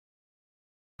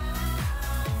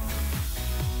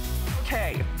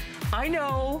I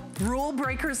know, rule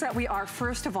breakers that we are.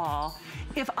 First of all,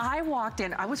 if I walked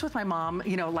in, I was with my mom,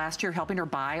 you know, last year helping her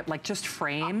buy like just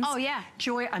frames. Oh yeah.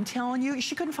 Joy, I'm telling you,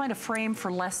 she couldn't find a frame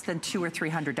for less than $200 or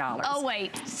 $300. Oh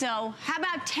wait, so how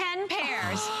about 10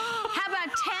 pairs? How about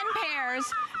 10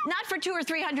 pairs? Not for $200 or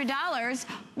 $300.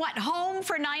 What, home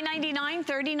for $9.99,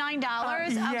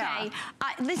 $39? Yeah. Okay,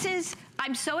 this is,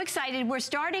 I'm so excited. We're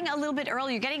starting a little bit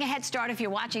early. You're getting a head start if you're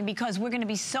watching because we're gonna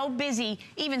be so busy,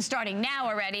 even starting now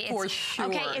already. For sure.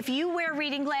 Okay, if you wear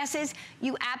reading glasses,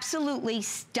 you absolutely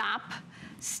stop,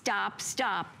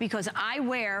 because I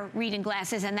wear reading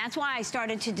glasses, and that's why I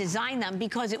started to design them,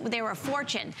 because they were a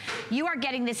fortune. You are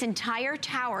getting this entire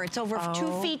tower. It's over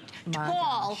 2 feet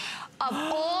tall of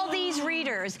all these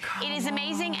readers. It is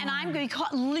amazing, and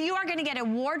you are gonna get a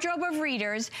wardrobe of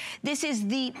readers. This is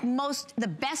the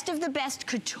best of the best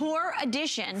couture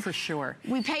edition. For sure.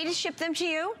 We pay to ship them to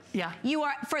you. Yeah. You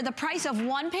are, for the price of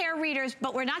 1 pair of readers,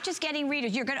 but we're not just getting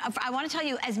readers. I wanna tell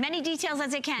you as many details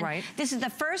as I can. Right. This is the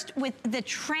first with the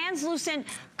translucent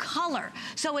color.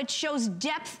 So it shows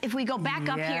depth. If we go back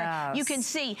up here, you can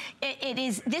see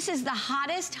this is the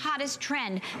hottest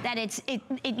trend that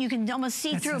you can almost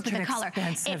see through with the color.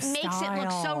 It makes it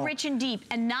look so rich and deep.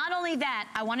 And not only that,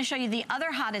 I want to show you the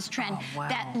other hottest trend,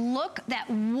 that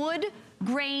wood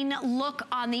grain look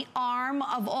on the arm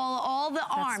of all the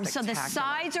arms. So the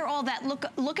sides are all that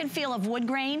look and feel of wood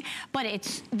grain,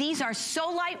 but these are so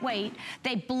lightweight.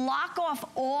 They block off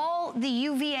all the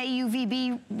UVA,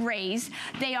 UVB rays.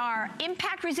 They are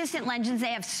impact resistant lenses. They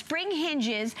have spring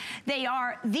hinges. They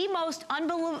are the most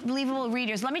unbelievable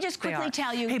readers. Let me just quickly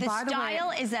tell you, the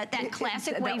style is that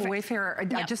classic Wayfarer.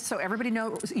 Just so everybody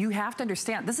knows, you have to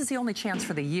understand, this is the only chance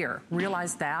for the year.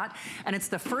 Realize that. And it's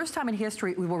the first time in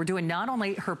history where we're doing not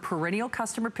only her perennial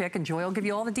customer pick, and Joy will give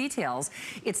you all the details,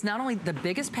 it's not only the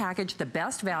biggest package, the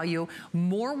best value,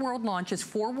 more world launches,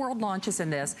 4 world launches in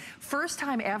this. First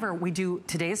time ever we do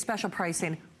today's special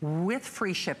pricing with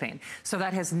free shipping. So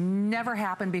that has never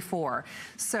happened before.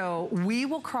 So we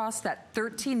will cross that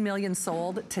 13 million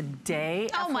sold today.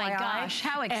 Oh FYI. my gosh,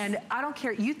 how exciting. And I don't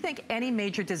care, you think any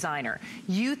major designer,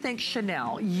 you think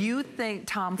Chanel, you think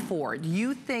Tom Ford,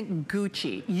 you think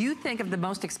Gucci, you think of the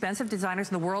most expensive designers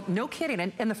in the world, no kidding.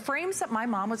 And the frames that my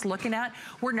mom was looking at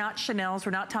were not Chanel's,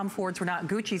 were not Tom Ford's, were not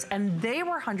Gucci's, and they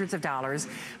were hundreds of dollars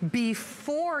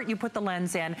before you put the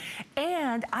lens in.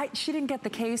 And she didn't get the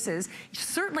cases.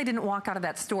 Certainly didn't walk out of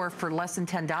that store for less than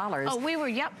 $10. Oh, we were,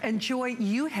 yep. And Joy,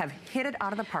 you have hit it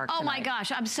out of the park tonight. My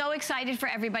gosh, I'm so excited for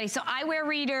everybody. So I wear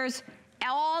readers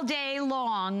all day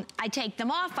long. I take them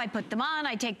off, I put them on,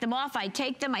 I take them off, I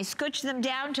take them, I scooch them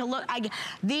down to look.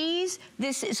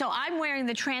 So I'm wearing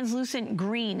the translucent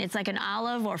green. It's like an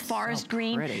olive or forest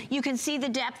green. Pretty. You can see the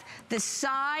depth. The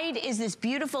side is this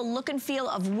beautiful look and feel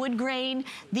of wood grain.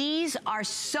 These are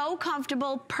so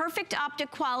comfortable, perfect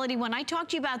optic quality. When I talk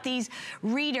to you about these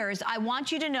readers, I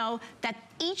want you to know that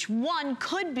each one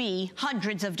could be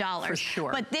hundreds of dollars. For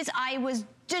sure. But I was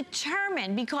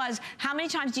determined, because how many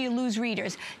times do you lose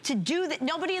readers? To do that,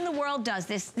 nobody in the world does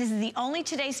this. This is the only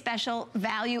Today Special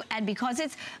value, and because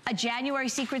it's a January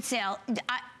secret sale,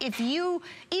 if you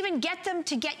even get them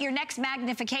to get your next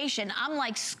magnification, I'm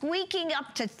like squeaking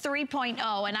up to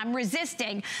 3.0 and I'm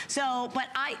resisting. So, but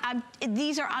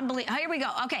these are unbelievable. Here we go.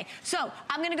 Okay, so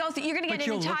I'm gonna go through, you're gonna get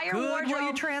an entire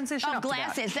wardrobe of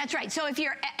glasses. That's right. So if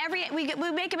you're we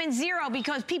make them in 0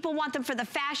 because people want them for the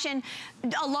fashion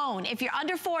alone. If you're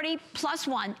under 40 plus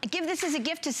 1, give this as a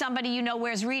gift to somebody you know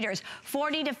wears readers.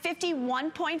 40 to 50,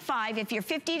 1.5. If you're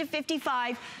 50 to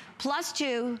 55, plus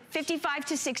 2, 55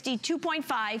 to 60,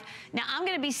 2.5. Now I'm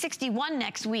gonna be 61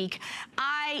 next week.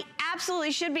 I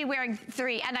absolutely should be wearing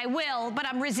 3, and I will, but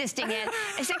I'm resisting it.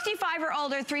 65 or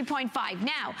older, 3.5.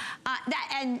 Now,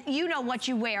 and you know what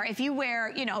you wear. If you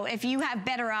wear, if you have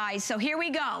better eyes. So here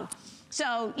we go.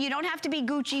 So you don't have to be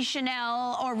Gucci,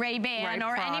 Chanel, or Ray-Ban,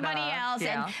 or Prada, anybody else,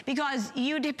 and because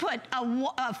you put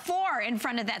a 4 in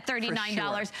front of that $39.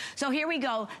 Sure. So here we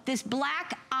go. This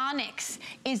black onyx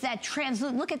is that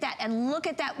translucent. Look at that, and look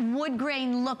at that wood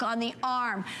grain look on the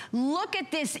arm. Look at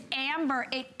this amber.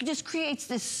 It just creates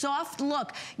this soft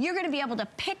look. You're going to be able to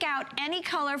pick out any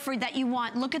color that you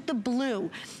want. Look at the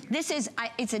blue. This is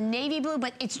it's a navy blue,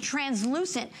 but it's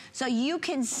translucent, so you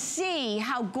can see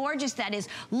how gorgeous that is.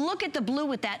 Look at the the blue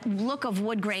with that look of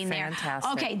wood grain there.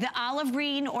 Fantastic. Okay, the olive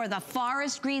green or the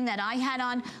forest green that I had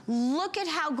on, look at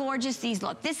how gorgeous these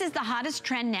look. This is the hottest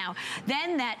trend now.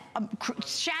 Then that,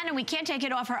 Shannon, we can't take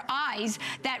it off her eyes,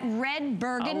 that red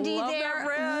burgundy there. That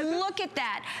red. Look at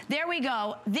that. There we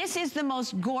go. This is the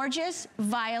most gorgeous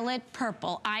violet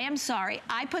purple. I am sorry.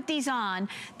 I put these on.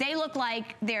 They look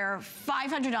like they're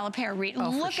 $500 pair.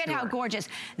 Look at how gorgeous.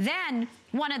 Then,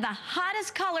 one of the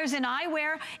hottest colors in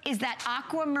eyewear is that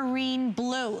aquamarine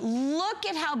blue. Look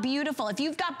at how beautiful. If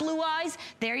you've got blue eyes,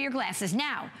 there are your glasses.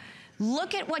 Now,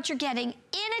 look at what you're getting.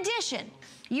 In addition,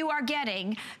 you are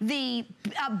getting the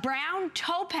brown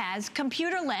topaz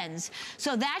computer lens.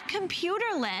 So that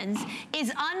computer lens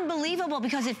is unbelievable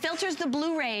because it filters the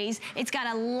blue rays. It's got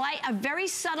a very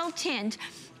subtle tint.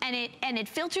 And it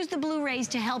filters the blue rays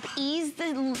to help ease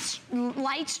the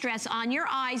light stress on your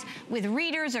eyes with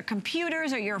readers or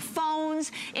computers or your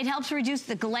phones. It helps reduce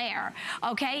the glare,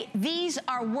 okay? These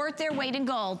are worth their weight in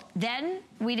gold. Then,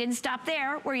 we didn't stop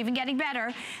there. We're even getting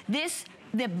better.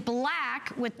 The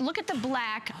black, look at the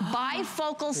black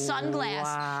bifocal sunglass.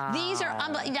 Wow. These are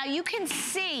unbelievable. Now you can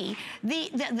see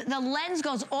the lens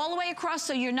goes all the way across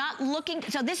so you're not looking.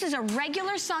 So this is a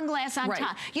regular sunglass on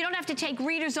top. You don't have to take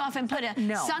readers off and put a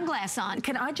sunglass on.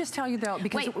 Can I just tell you though,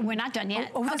 because wait, we're not done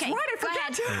yet. Oh, that's okay, right, I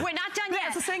forgot to. We're not done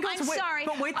yet. The same goes, I'm sorry.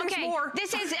 But wait, there's more.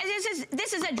 This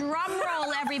is a drum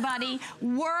roll, everybody.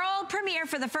 World premiere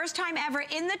for the first time ever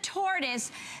in the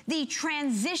tortoise, the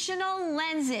transitional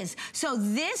lenses. So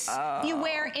this you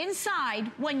wear inside.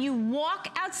 When you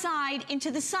walk outside into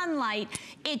the sunlight,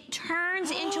 it turns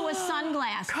into a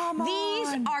sunglass. Come on.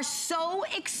 These are so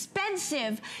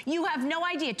expensive, you have no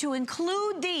idea. To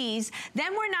include these,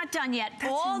 then we're not done yet.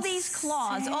 That's all these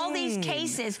claws, all these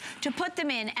cases to put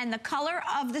them in, and the color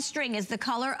of the string is the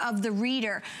color of the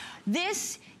reader.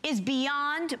 This is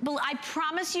beyond, I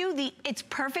promise you, it's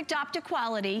perfect optic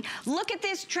quality. Look at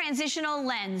this transitional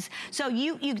lens. So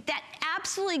that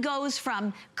absolutely goes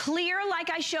from clear, like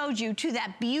I showed you, to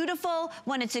that beautiful,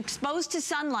 when it's exposed to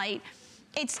sunlight.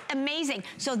 It's amazing.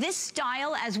 So this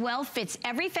style as well fits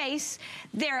every face.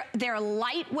 They're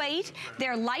lightweight,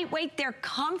 they're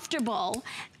comfortable.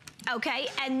 Okay,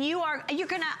 and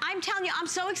I'm telling you, I'm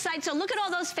so excited. So look at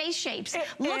all those face shapes.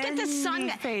 Look at the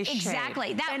sun.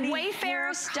 Exactly. That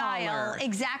Wayfarer style,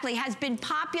 exactly, has been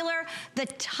popular. The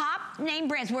top name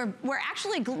brands, we're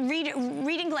actually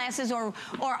reading glasses or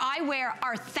eyewear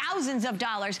are thousands of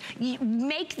dollars. You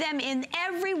make them in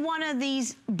every one of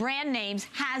these brand names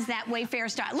has that Wayfarer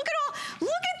style. Look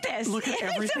at this. Look at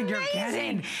everything you're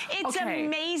getting. It's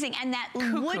amazing. And that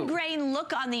wood grain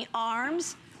look on the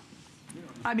arms.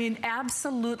 I mean,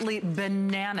 absolutely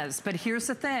bananas. But here's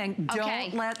the thing.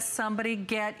 Don't let somebody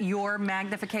get your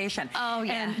magnification. Oh,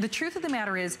 yeah. And the truth of the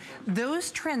matter is, those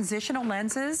transitional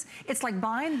lenses, it's like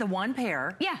buying the one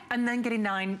pair and then getting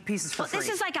 9 pieces for free. This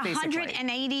is like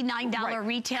 $189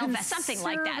 retail, something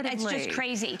like that. It's just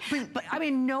crazy. But I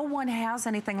mean, no one has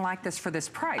anything like this for this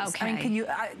price. Okay. I mean, can you,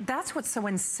 that's what's so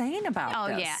insane about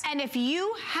this. Oh, yeah. And if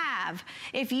you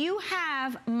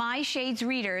have My Shades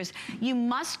readers, you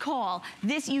must call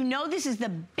this. You know this is the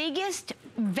biggest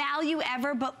value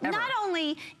ever, but not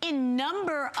only in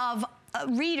number of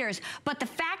readers, but the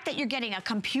fact that you're getting a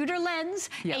computer lens,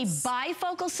 a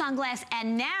bifocal sunglass,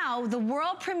 and now the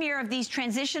world premiere of these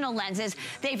transitional lenses.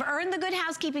 They've earned the Good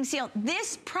Housekeeping seal.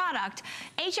 This product,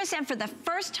 HSN, for the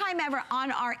first time ever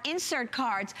on our insert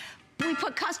cards, we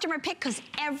put customer pick because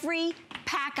every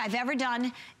pack I've ever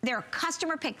done, they're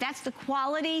customer pick. That's the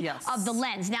quality of the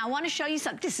lens. Now, I want to show you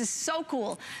something. This is so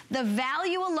cool. The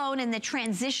value alone in the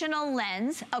transitional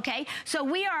lens, okay? So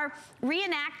we are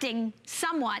reenacting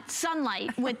somewhat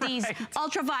sunlight with these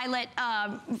ultraviolet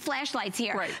flashlights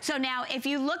here. Right. So now, if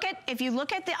you look at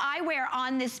the eyewear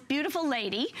on this beautiful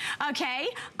lady, okay,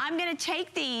 I'm going to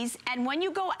take these, and when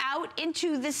you go out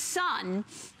into the sun,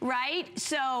 right?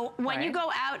 So when you go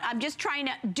out, I'm just trying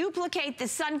to duplicate the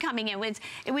sun coming in.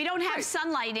 We don't have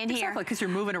sunlight in here. Exactly, because you're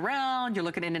moving around, you're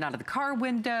looking in and out of the car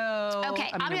window. Okay,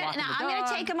 I'm going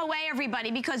to take them away,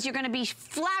 everybody, because you're going to be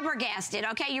flabbergasted.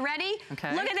 Okay, you ready?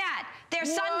 Okay. Look at that. They're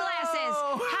sunglasses.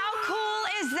 How cool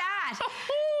is that?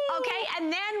 Okay,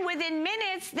 and then within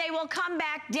minutes, they will come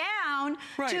back down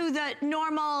to the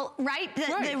normal,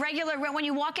 the regular, when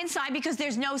you walk inside, because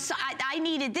there's no sun. I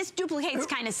needed, this duplicates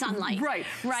kind of sunlight. Right.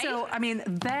 So, I mean,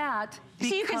 that so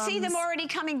you can see them already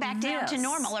coming back down to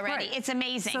normal already. It's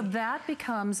amazing. So that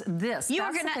becomes this.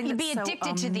 You're going to be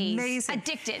addicted to these.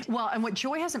 Addicted. Well, and what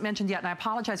Joy hasn't mentioned yet, and I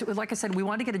apologize, it was like I said, we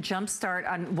wanted to get a jump start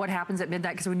on what happens at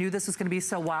midnight because we knew this was going to be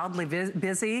so wildly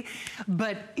busy.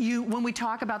 But when we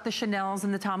talk about the Chanels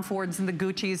and the Tom Fords and the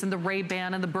Gucci's and the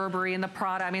Ray-Ban and the Burberry and the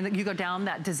Prada. I mean, you go down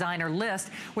that designer list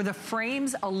where the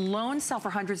frames alone sell for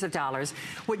hundreds of dollars.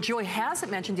 What Joy hasn't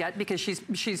mentioned yet, because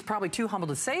she's probably too humble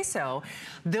to say so,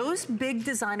 those big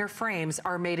designer frames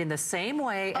are made in the same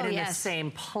way and in the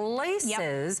same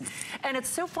places. And it's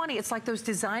so funny. It's like those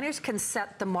designers can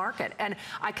set the market. And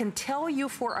I can tell you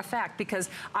for a fact, because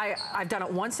I've done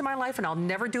it once in my life and I'll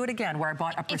never do it again, where I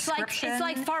bought a prescription. It's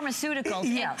like pharmaceuticals.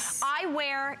 Yes. And I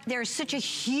wear, there's such a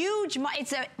huge,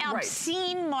 it's an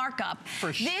obscene markup.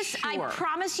 For this, sure. I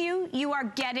promise you, you are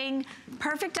getting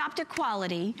perfect optic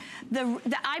quality.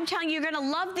 I'm telling you, you're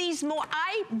gonna love these more.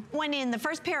 I went in, the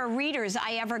first pair of readers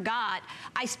I ever got,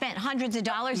 I spent hundreds of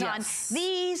dollars on.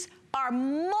 These are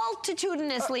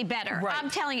multitudinously better. I'm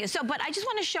telling you. So, but I just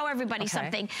want to show everybody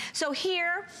something. So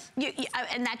here,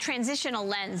 and that transitional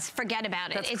lens, forget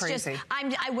about it. That's it's crazy. just,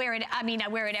 I wear it. I mean, I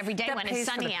wear it every day when it's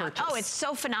sunny out. Oh, it's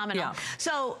so phenomenal.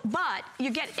 So, but you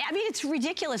get, I mean, it's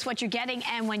ridiculous what you're getting.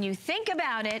 And when you think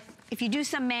about it, if you do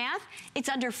some math, it's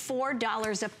under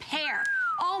 $4 a pair.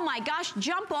 Oh my gosh,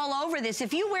 jump all over this.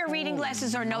 If you wear reading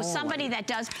glasses or know somebody that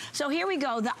does. So here we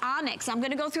go, the Onyx. I'm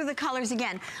gonna go through the colors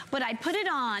again, but I put it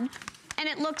on and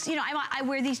it looks, you know, I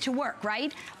wear these to work,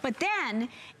 right? But then,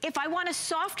 if I want a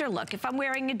softer look, if I'm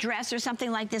wearing a dress or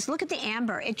something like this, look at the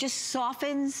amber. It just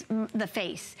softens the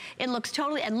face. It looks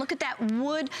totally, and look at that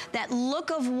wood, that look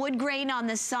of wood grain on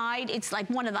the side. It's like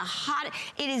one of the hot,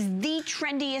 it is the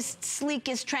trendiest,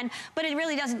 sleekest trend, but it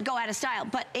really doesn't go out of style.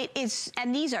 But it is,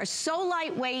 and these are so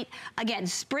lightweight. Again,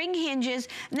 spring hinges.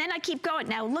 And then I keep going.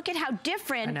 Now look at how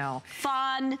different,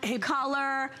 fun,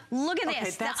 color. Look at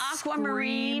this, the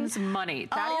aquamarine. Money.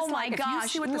 That is like, if you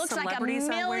see what the looks like celebrities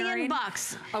 $1 are wearing. million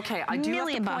bucks. Okay, I do have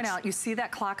to point out, you see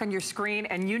that clock on your screen,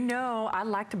 and you know I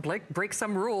like to break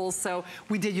some rules, so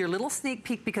we did your little sneak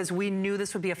peek because we knew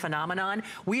this would be a phenomenon.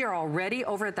 We are already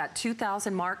over at that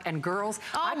 2,000 mark, and girls,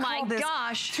 oh my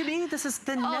gosh. To me, this is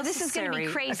the necessary this is gonna be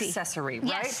crazy. Accessory, right?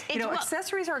 Yes, you know,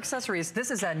 accessories are accessories.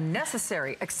 This is a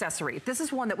necessary accessory. This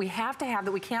is one that we have to have,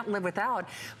 that we can't live without,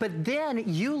 but then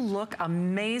you look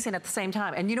amazing at the same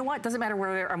time. And you know what? Doesn't matter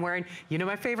where I'm wearing. You know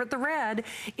my favorite, the red.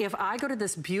 If I go to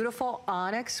this beautiful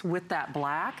onyx with that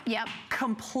black,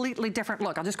 completely different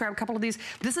look. I'll just grab a couple of these.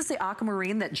 This is the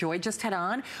aquamarine that Joy just had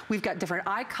on. We've got different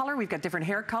eye color. We've got different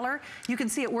hair color. You can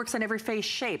see it works on every face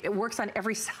shape. It works on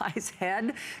every size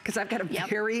head, because I've got a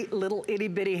very little itty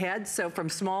bitty head. So from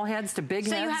small heads to big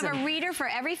heads. So you have a reader for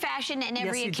every fashion and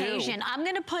every occasion. I'm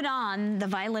gonna put on the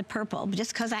violet purple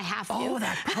just because I have to. Oh,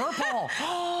 that purple.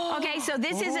 Okay, so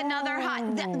this is another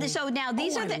hot, so now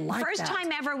these are the first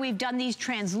time ever we've done these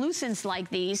translucents like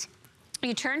these.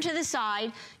 You turn to the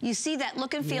side, you see that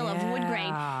look and feel of wood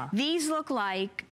grain. These look like